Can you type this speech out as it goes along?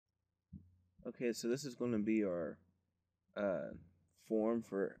Okay, so this is going to be our uh, form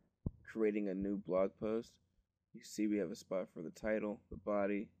for creating a new blog post. You see we have a spot for the title, the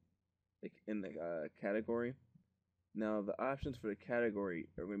body, like in the category. Now the options for the category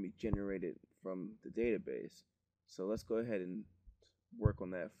are going to be generated from the database. So let's go ahead and work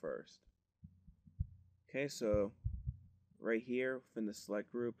on that first. Okay, so right here within the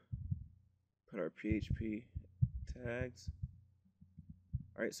select group, put our PHP tags.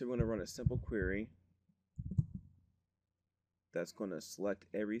 Alright, so we're going to run a simple query that's going to select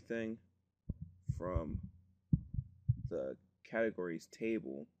everything from the categories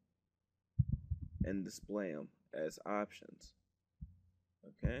table and display them as options.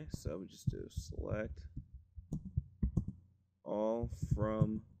 Okay, so we just do select all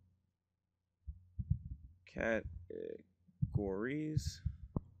from categories.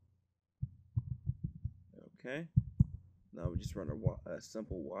 Okay, now we just run a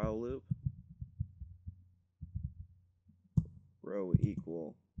simple while loop. Row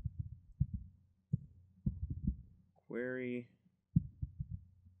equal query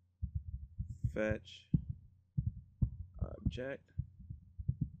fetch object.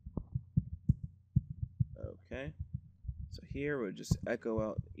 Okay, so here we'll just echo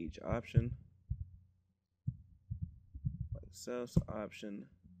out each option like so. So option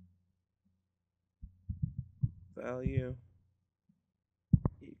value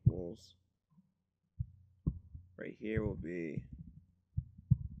equals, right here will be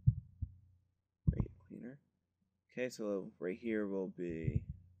cleaner. Okay, so right here will be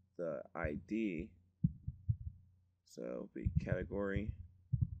the ID. So it'll be category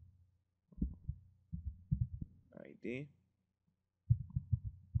ID.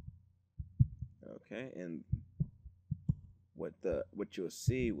 Okay, and what you'll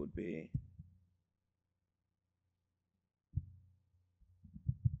see would be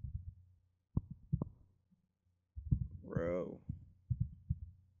row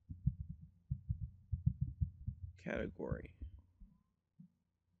category.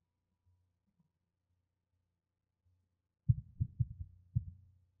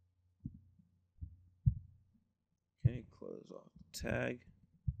 Okay, close off the tag.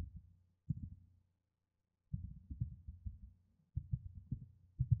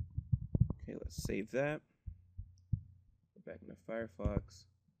 Okay, let's save that. Go back into Firefox.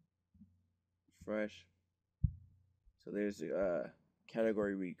 Refresh. So there's the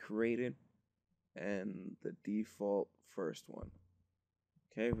category we created and the default first one.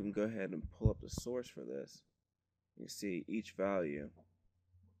 Okay, we can go ahead and pull up the source for this. You see each value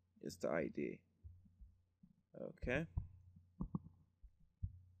is the ID. Okay.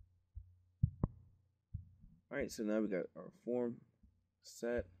 Alright, so now we got our form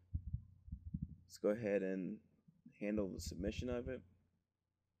set. Let's go ahead and handle the submission of it.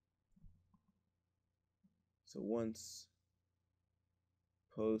 So once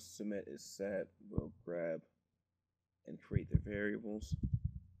post submit is set, we'll grab and create the variables.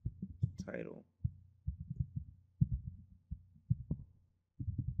 Title,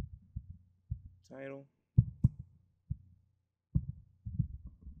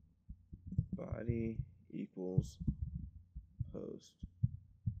 body equals post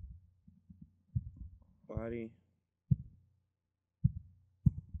body,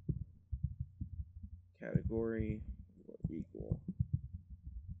 category will equal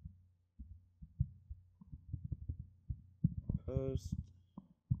post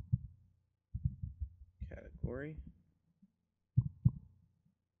category.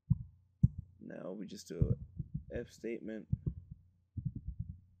 Now we just do an if statement.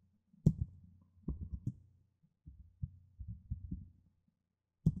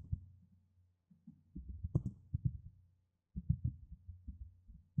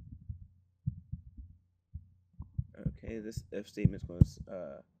 Okay, this if statement is going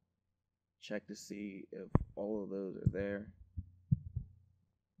to check to see if all of those are there.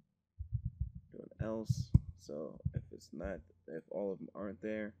 Do an else. So if it's not, if all of them aren't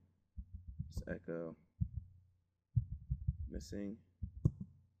there, just echo missing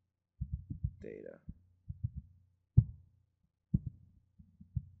data.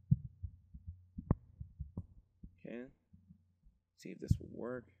 Okay, see if this will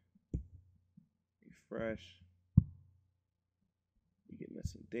work. Refresh. You get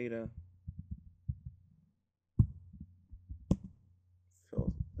missing data.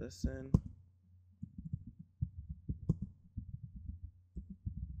 Fill this in.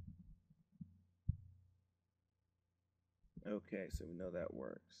 Okay, so we know that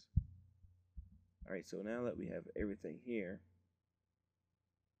works. Alright, so now that we have everything here,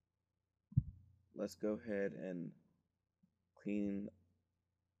 let's go ahead and clean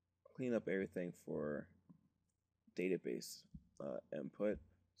clean up everything for database input.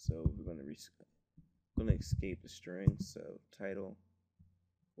 So we're going to escape the string. So title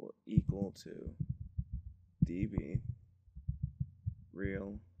will equal to db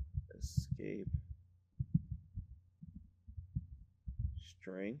real escape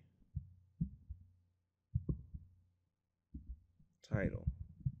string title.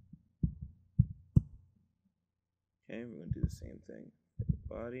 Okay, we're going to do the same thing for the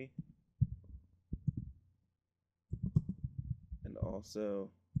body and also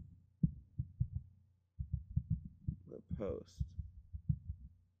the post.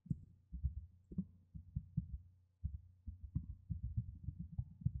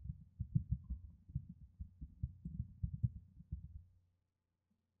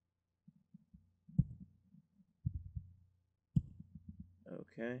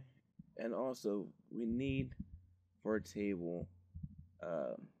 Okay, and also we need for a table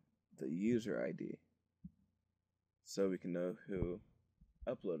the user ID so we can know who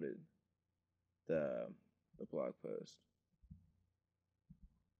uploaded the blog post.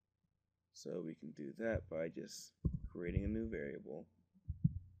 So we can do that by just creating a new variable.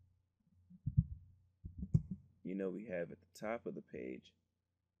 You know, we have at the top of the page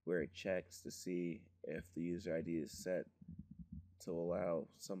where it checks to see if the user ID is set to allow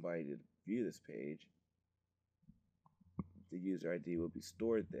somebody to view this page. The user ID will be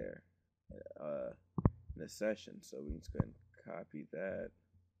stored there in a session. So we can just go ahead and copy that,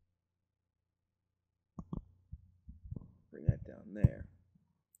 bring that down there.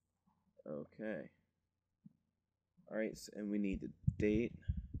 Okay. All right, so, and we need the date,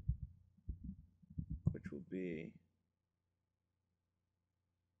 which will be,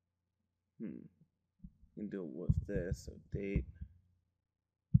 we can do it with this. So date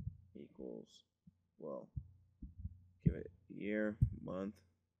equals, well, give it year, month,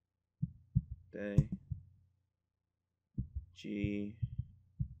 day, GIS,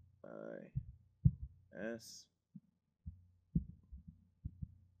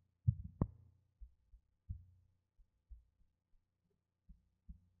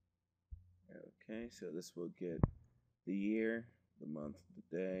 okay, so this will get the year, the month,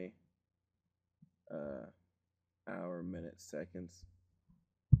 the day, hour, minute, seconds.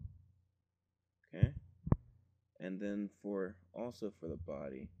 Okay, and then also for the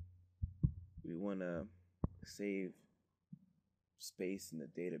body, we want to save space in the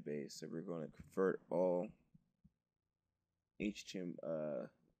database, so we're going to convert all HTML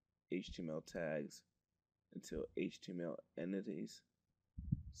tags into HTML entities.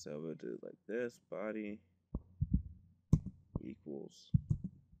 So we'll do it like this: body equals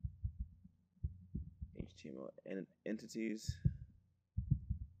HTML entities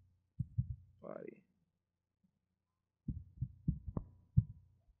body.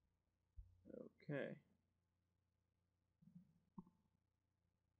 Okay.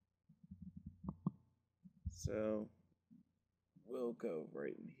 So we'll go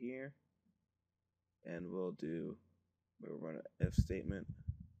right in here and we'll run an if statement.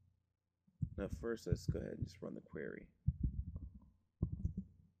 Now first let's go ahead and just run the query.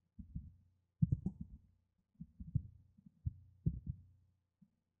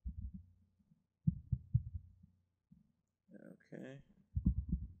 Okay.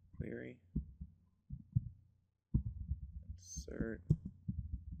 Query. Insert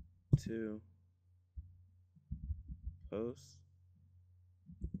to post.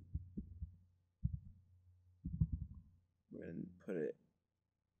 We're going to put it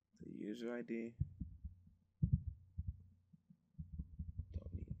the user ID.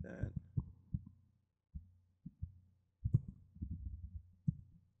 Don't need that.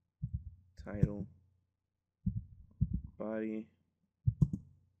 Title, body,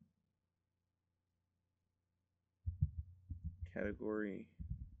 category,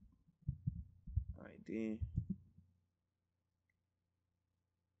 ID,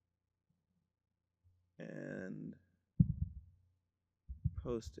 and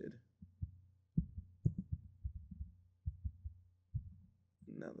posted.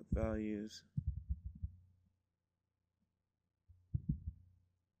 Now the values.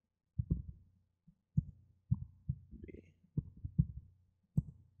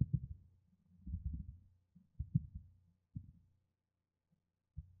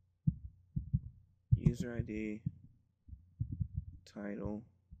 User ID, title,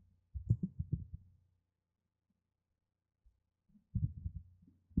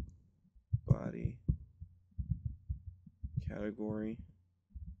 body, category,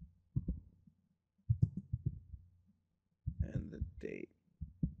 and the date.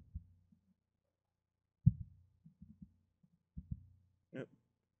 Yep.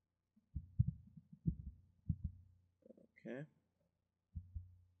 Okay.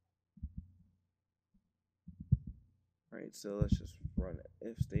 Alright, so let's just run an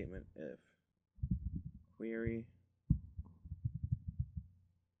if statement. If query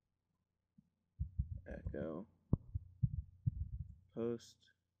echo post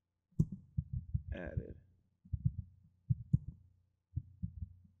added,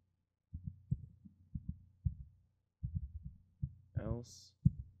 else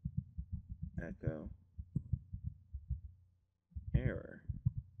echo error.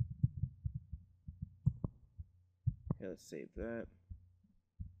 Okay, let's save that.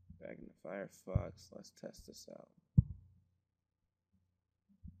 Back into Firefox. Let's test this out.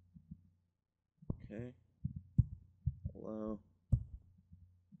 Okay. Hello.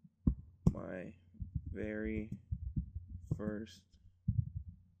 My very first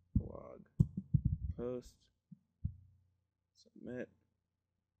blog post. Submit.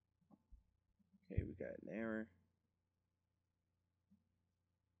 Okay, we got an error.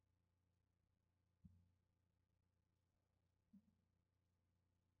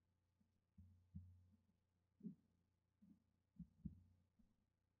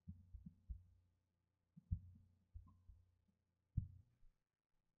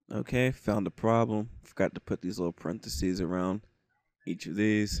 Okay, found the problem. Forgot to put these little parentheses around each of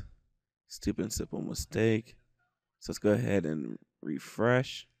these. Stupid and simple mistake. So let's go ahead and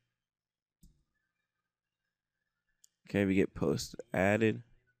refresh. Okay, we get post added.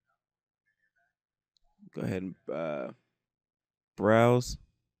 Go ahead and browse.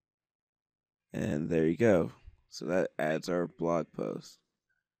 And there you go. So that adds our blog post.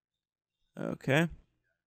 Okay.